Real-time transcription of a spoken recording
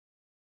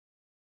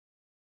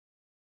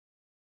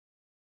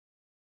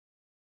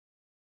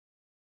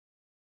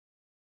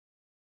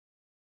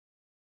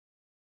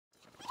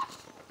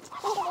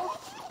Woohoo!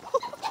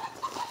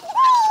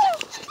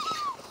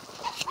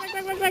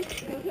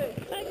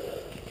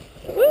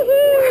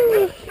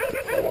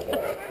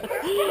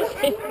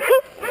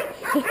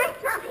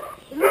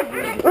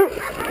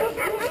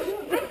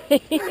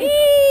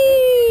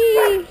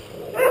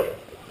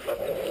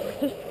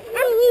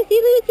 Oh, Lucy,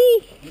 Lucy!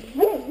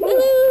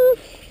 Hello!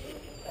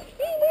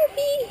 Hey,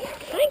 Lucy!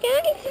 Hi,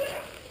 guys!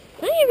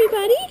 Hi,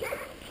 everybody!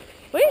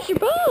 Where's your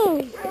ball?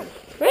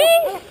 Ready?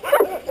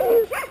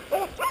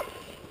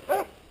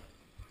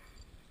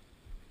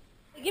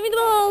 Give me the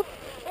ball!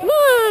 Come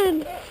on!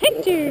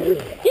 Hector!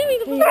 Give me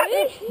the ball! Are you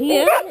ready?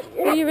 Yeah?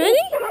 Are you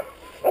ready?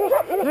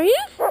 Are you?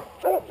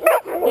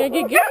 You're a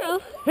good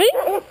girl. Ready?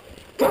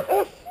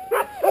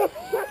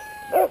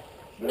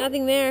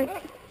 Nothing there,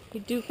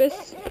 you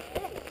doofus.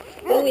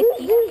 Go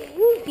whiskey. Go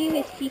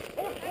whiskey.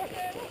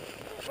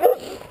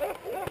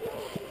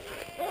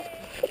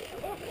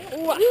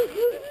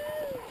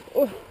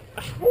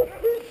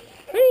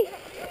 Ready?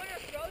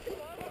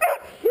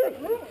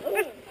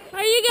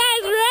 Are you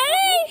guys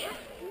ready?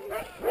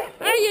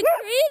 Are you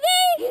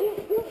crazy?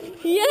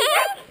 Yeah?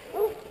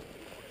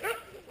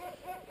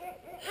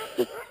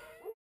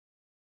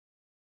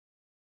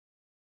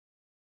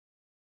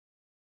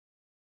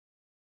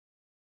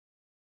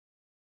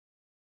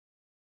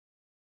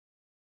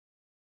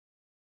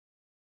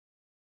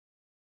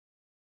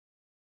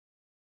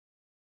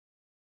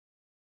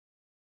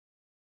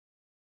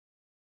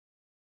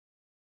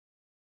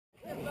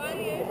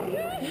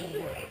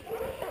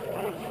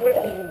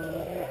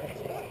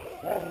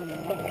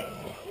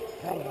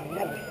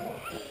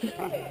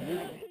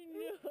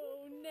 No,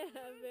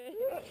 never.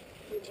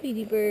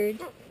 Tweety bird.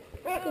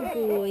 Good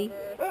boy.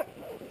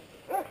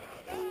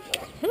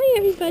 Hi,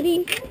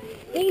 everybody.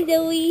 Hey,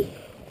 Zoe.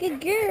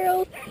 Good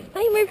girl.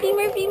 Hi, Murphy,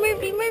 Murphy,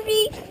 Murphy,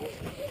 Murphy.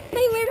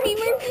 Hi, Murphy,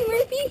 Murphy,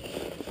 Murphy.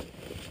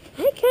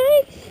 Hi,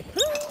 guys.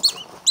 Hi.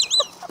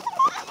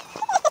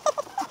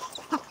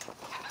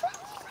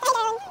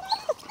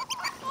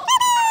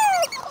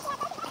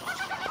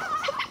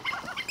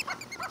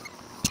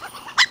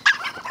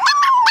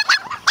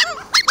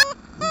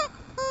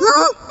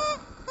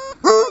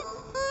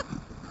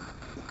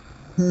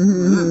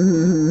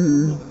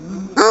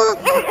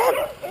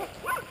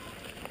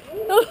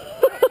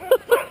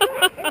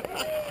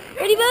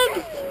 Ready, Bubs?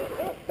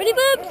 Ready,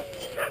 Bubs?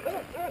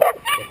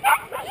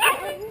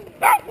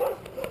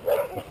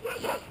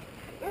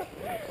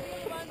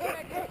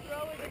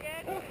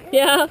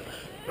 Yeah.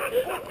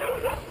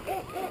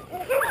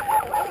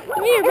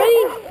 Come here,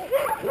 ready?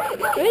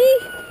 Ready?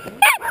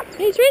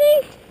 He's ready?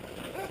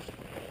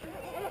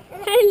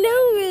 Hello,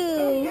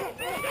 Roo.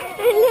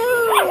 Hello.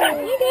 Hi,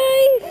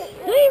 guys.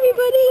 Hi,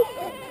 everybody.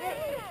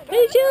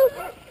 Ready, Jill?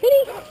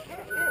 Ready?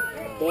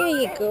 There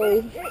you go.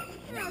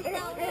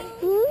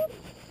 Hmm?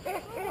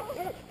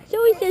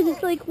 Zoe says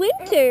it's like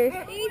winter.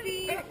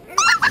 Baby.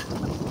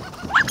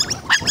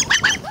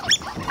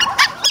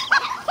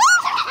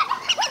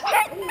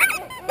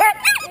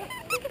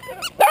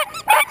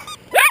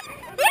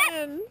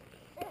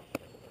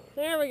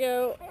 There we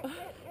go.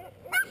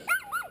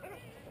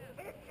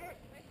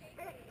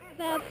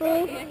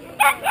 Apple. Look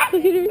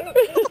at her.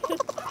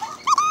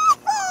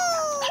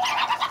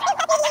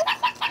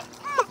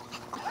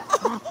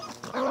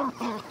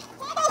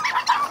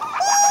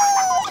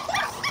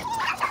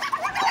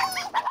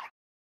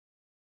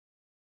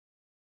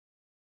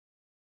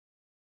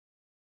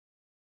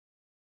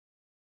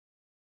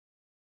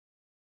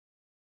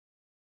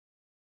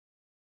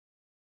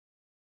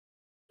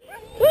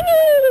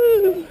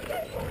 Woo!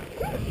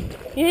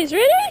 You guys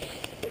ready?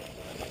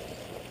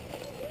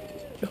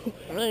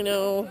 I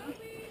know.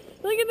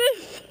 Look at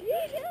this.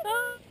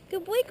 Oh,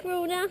 good boy,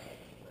 Corona.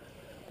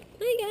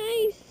 Hi,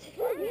 guys.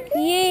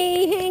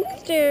 Yay,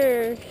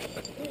 hamster.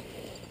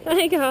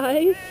 Hi,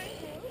 guys.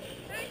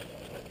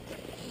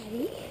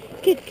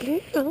 Good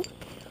girl.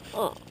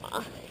 Aw.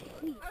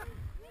 You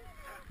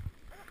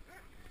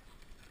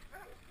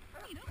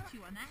don't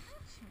chew on that.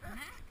 Don't chew on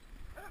that.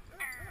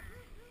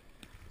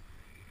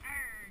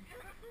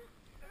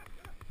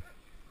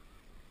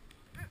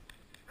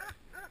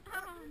 Oh,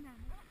 no.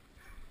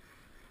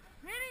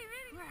 Ready?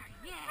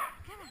 Yeah,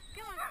 come on.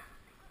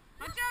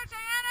 Watch out,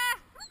 Diana!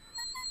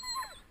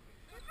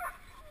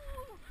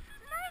 Oh,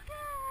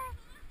 Michael!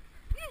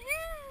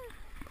 Yoo-hoo!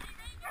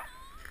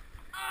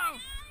 Oh!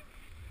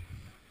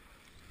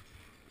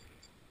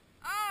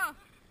 Oh!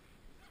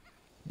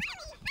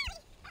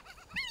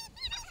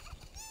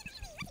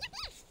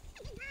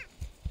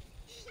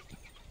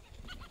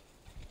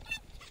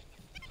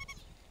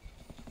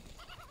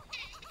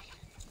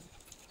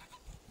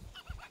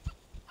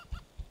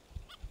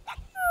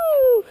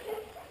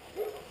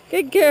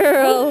 Good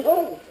girl.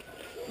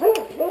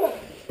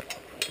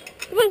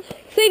 Come on,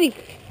 Sadie.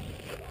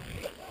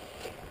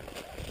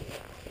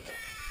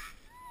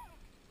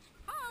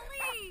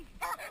 Holy!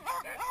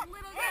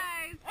 Little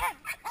guys!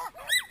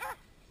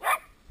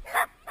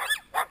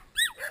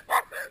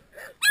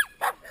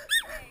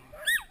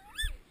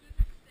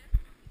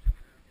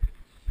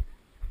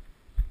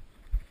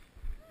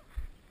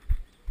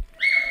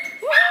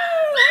 Woo!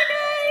 Hi,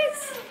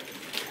 guys!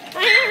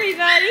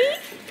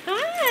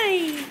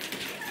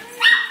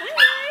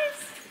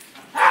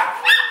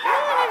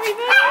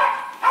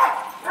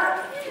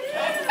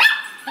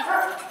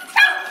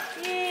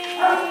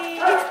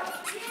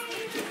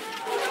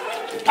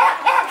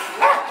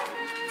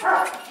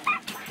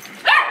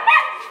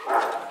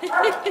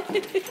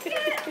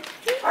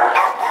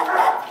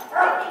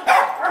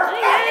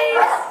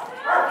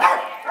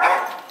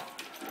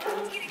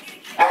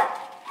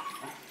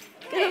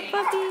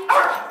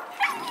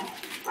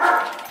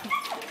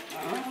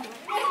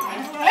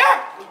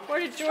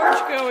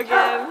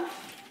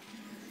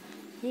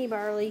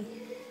 Charlie.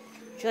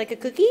 Would you like a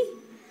cookie?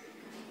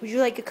 Would you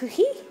like a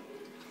cookie?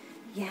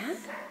 Yeah?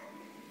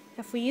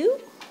 That for you?